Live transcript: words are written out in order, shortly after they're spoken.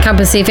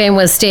Compass FM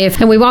with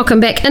Steph, and we welcome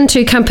back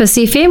into Compass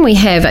FM. We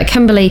have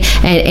Kimberly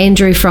and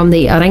Andrew from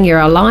the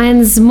Rangiora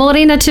Lions.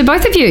 Morena to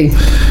both of you.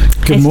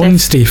 Good morning,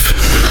 Steph.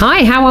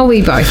 Hi, how are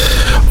we both?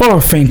 Oh,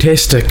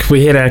 fantastic.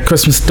 We had our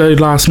Christmas do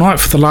last night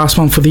for the last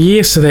one for the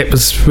year, so that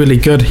was really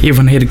good.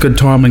 Everyone had a good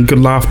time and good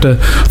laughter.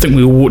 I think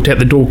we all walked out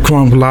the door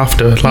crying with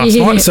laughter last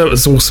night, so it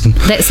was awesome.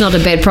 That's not a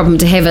bad problem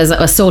to have, is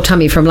it? A sore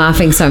tummy from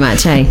laughing so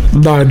much, eh?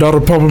 No, not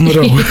a problem at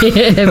all.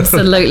 Yeah,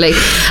 absolutely.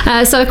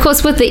 So, of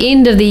course, with the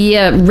end of the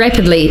year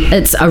rapidly,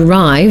 it's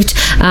arrived.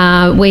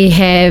 We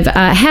have,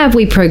 how have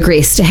we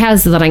progressed?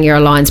 How's the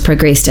Rangiora Lions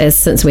progressed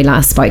since we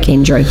last spoke,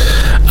 Andrew?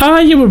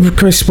 Yeah, we've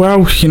progressed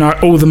well. You know,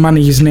 all the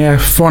money is now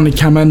finally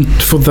come in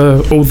for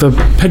all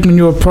the pig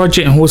manure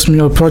project and horse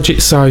manure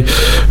project, so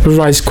we've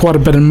raised quite a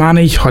bit of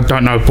money. I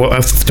don't know what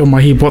off the top of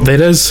my head what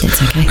that is.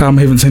 That's okay.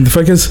 Haven't seen the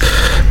figures,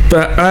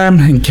 but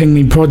and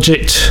Kimberly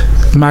project,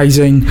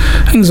 amazing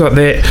things like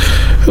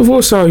that. We've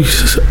also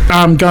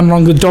gone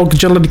along the dog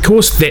agility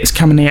course. That's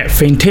coming out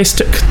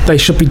fantastic. They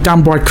should be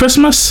done by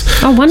Christmas.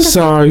 Oh, wonderful.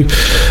 So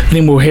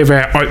then we'll have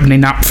our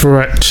opening up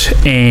for it,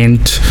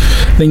 and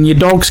then your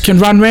dogs can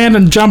run around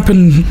and jump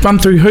and run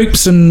through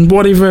hoops and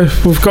whatever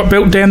we've got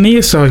built down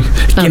there. So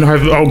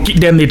I'll get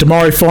down there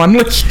tomorrow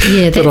finally.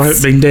 Yeah, that's... But I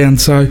haven't been down.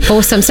 So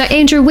awesome. So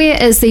Andrew,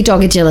 where is the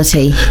dog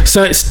agility?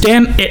 So it's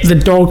down at the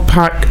dog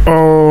park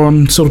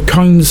on sort of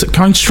Cone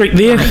Street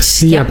there.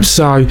 Right. Yep.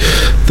 So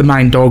the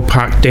main dog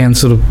park down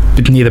sort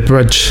of near the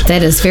bridge.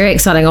 That is very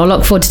exciting. I'll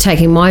look forward to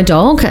taking my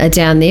dog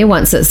down there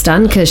once it's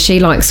done, because she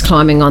likes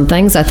climbing on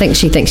things. I think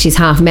she thinks she's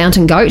half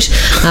mountain goat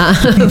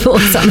or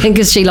something,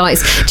 because she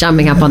likes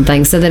jumping up on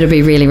things. So that'll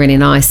be really, really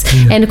nice.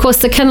 Yeah. And of course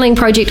the kindling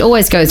project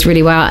always goes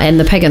really well, and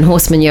the pig and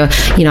horse manure,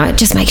 it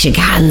just makes your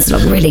gardens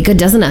look really good,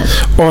 doesn't it?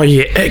 Oh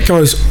yeah, it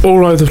goes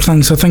all over the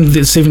place. I think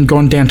it's even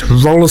gone down to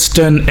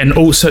Rolleston, and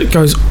also it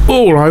goes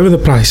all over the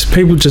place.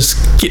 People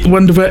just get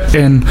wind of it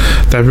and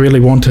they really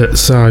want it,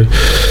 so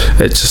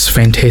it's just a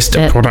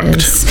fantastic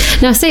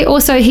product. Now see,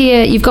 also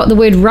here you've got the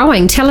word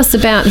rowing. Tell us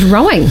about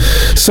rowing.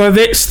 So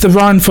that's the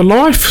Rowing for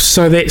Life.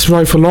 So that's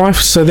Row for Life.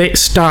 So that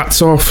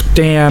starts off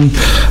down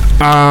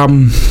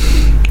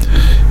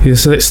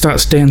so that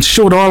starts down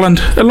Short Island,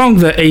 along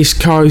the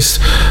east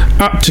coast,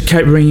 up to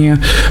Cape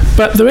Rangiora,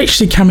 but they're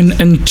actually coming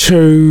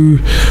into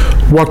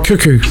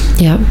Waikuku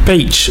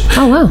Beach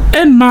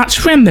in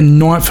March, around the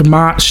 9th of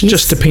March,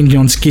 just depending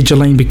on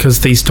scheduling, because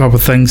these type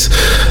of things,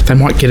 they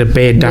might get a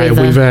bad day of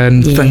weather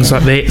and things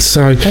like that.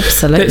 So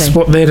absolutely, that's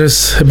what that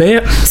is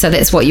about. So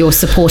that's what you're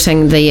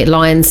supporting, the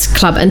Lions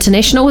Club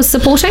International is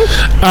supporting?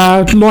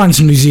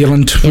 Lions New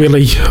Zealand,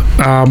 really.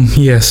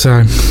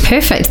 So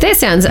perfect. That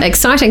sounds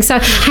exciting. So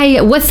hey,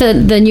 with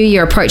the new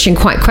year approaching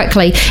quite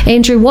quickly,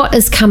 Andrew, what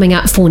is coming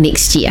up for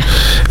next year?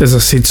 As I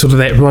said, sort of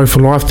that Row for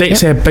Life.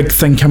 That's our big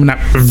thing coming up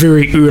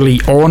very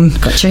early on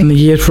in the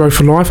year, Row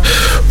for Life.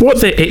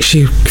 What they're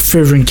actually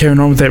further and carrying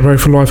on with that Row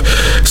for Life.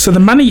 So the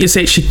money is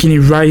actually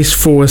getting raised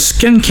for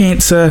Skin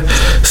Cancer,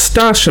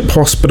 Starship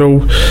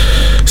Hospital,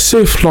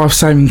 Surf Life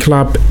Saving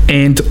Club,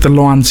 and the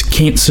Lions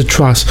Cancer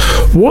Trust.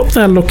 What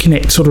they're looking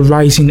at sort of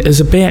raising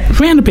is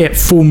around about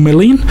 $4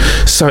 million.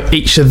 So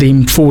each of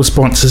them 4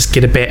 sponsors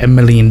get about $1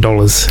 million.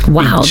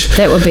 Wow, each.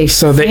 That would be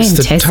so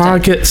fantastic. That's the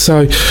target.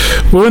 So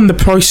we're in the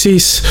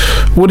process.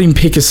 Woody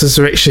Pegasus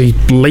are actually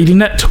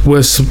leading it.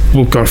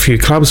 We've got a few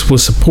clubs we're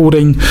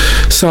supporting.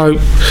 So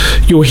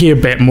you'll hear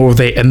about more of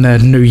that in the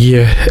new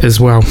year as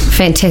well.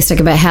 Fantastic,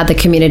 about how the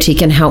community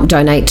can help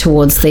donate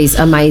towards these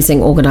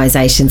amazing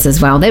organisations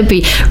as well. That would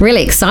be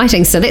really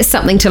exciting. So that's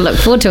something to look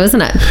forward to,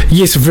 isn't it?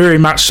 Yes, very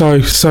much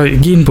so. So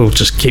again, we'll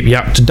just keep you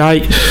up to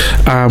date.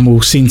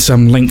 We'll send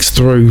some links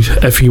through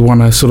if you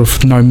want to sort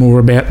of know more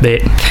about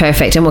that.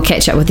 Perfect, and we'll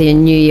catch up with you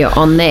in New Year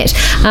on that.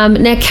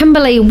 Now,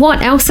 Kimberly,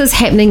 what else is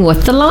happening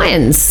with the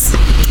Lions?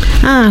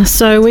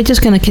 So we're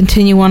just going to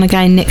continue on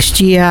again next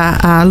year,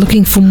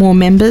 looking for more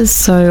members.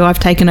 So I've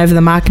taken over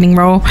the marketing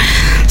role.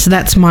 So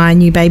that's my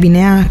new baby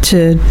now,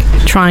 to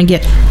try and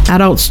get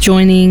adults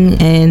joining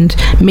and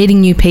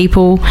meeting new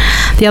people.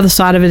 The other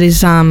side of it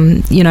is,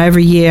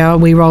 every year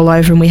we roll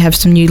over and we have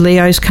some new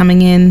Leos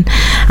coming in.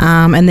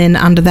 And then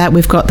under that,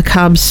 we've got the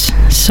Cubs.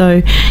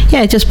 So,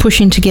 just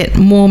pushing to get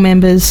more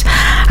members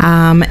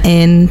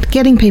and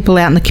getting people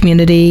out in the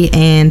community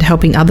and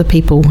helping other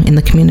people in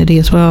the community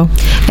as well.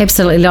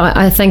 Absolutely.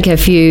 I think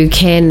if you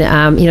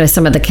can,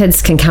 some of the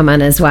kids can come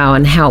in as well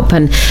and help,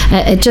 and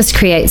it just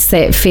creates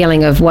that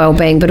feeling of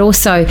well-being, but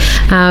also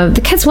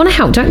the kids want to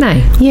help, don't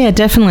they? Yeah,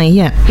 definitely,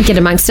 Get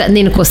amongst it, and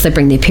then of course they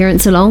bring their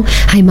parents along.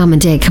 Hey, mum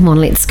and dad, come on,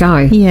 let's go.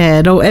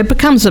 Yeah, it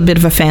becomes a bit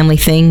of a family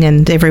thing,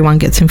 and everyone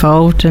gets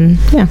involved, and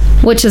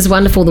Which is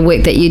wonderful, the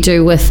work that you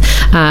do with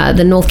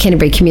the North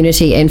Canterbury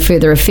community and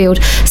further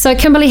afield. So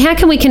Kimberly, how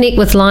can we connect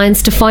with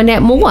Lions to find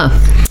out more?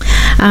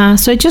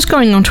 So just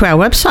going onto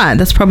our website,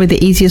 that's probably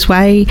the easiest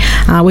way.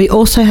 We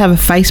also have a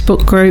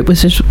Facebook group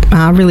which is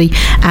really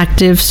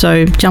active,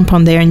 so jump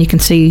on there and you can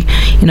see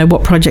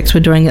what projects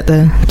we're doing at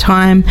the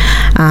time.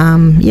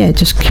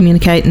 Just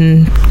communicate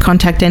and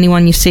contact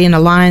anyone you see in a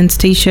Lions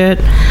t-shirt.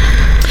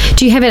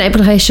 Do you have an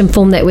application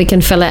form that we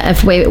can fill out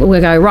if we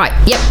go, right,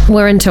 yep,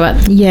 we're into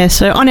it? Yeah,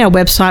 so on our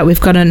website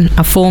we've got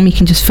a form you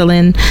can just fill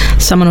in.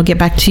 Someone will get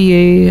back to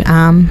you.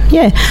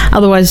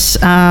 Otherwise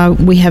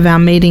we have our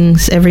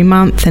meetings every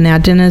month and our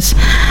dinners.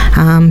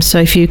 So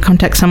if you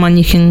contact someone,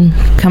 you can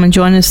come and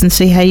join us and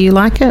see how you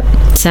like it.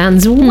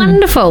 Sounds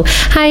wonderful.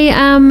 Hey,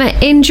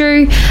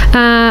 Andrew,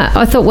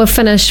 I thought we'll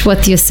finish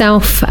with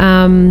yourself.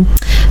 The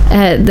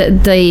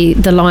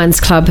Lions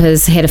Club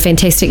has had a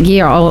fantastic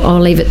year. I'll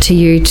leave it to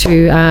you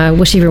to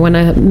wish everyone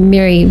a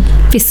merry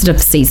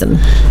festive season.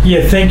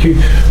 Yeah, thank you.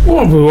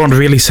 What we want to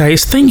really say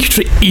is thank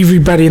you to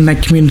everybody in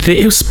that community.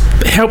 It's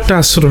helped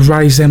us sort of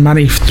raise our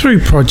money through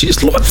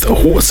projects like the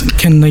horse and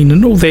kineen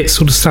and all that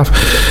sort of stuff,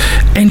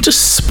 and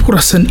just support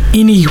us in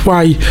any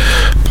way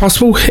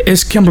possible.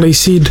 As Kimberly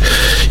said,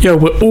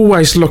 we're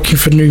always looking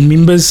for new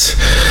members.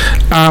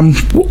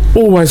 We're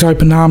always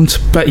open armed,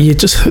 but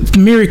just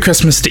Merry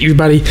Christmas to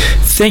everybody.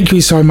 Thank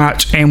you so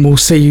much, and we'll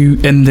see you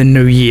in the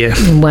new year.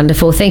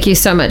 Wonderful. Thank you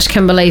so much,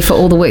 Kimberly, for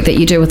all the work that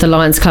you do with the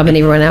Lions Club and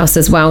everyone else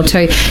as well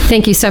too.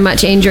 Thank you so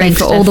much, Andrew,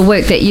 for all the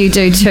work that you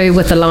do too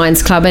with the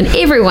Lions Club and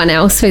everyone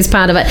else who's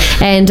part of it.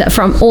 And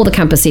from all the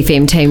Compass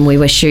FM team, we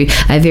wish you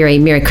a very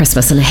Merry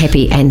Christmas and a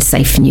happy and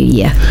safe New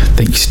Year.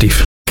 Thank you,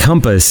 Steve.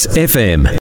 Compass FM.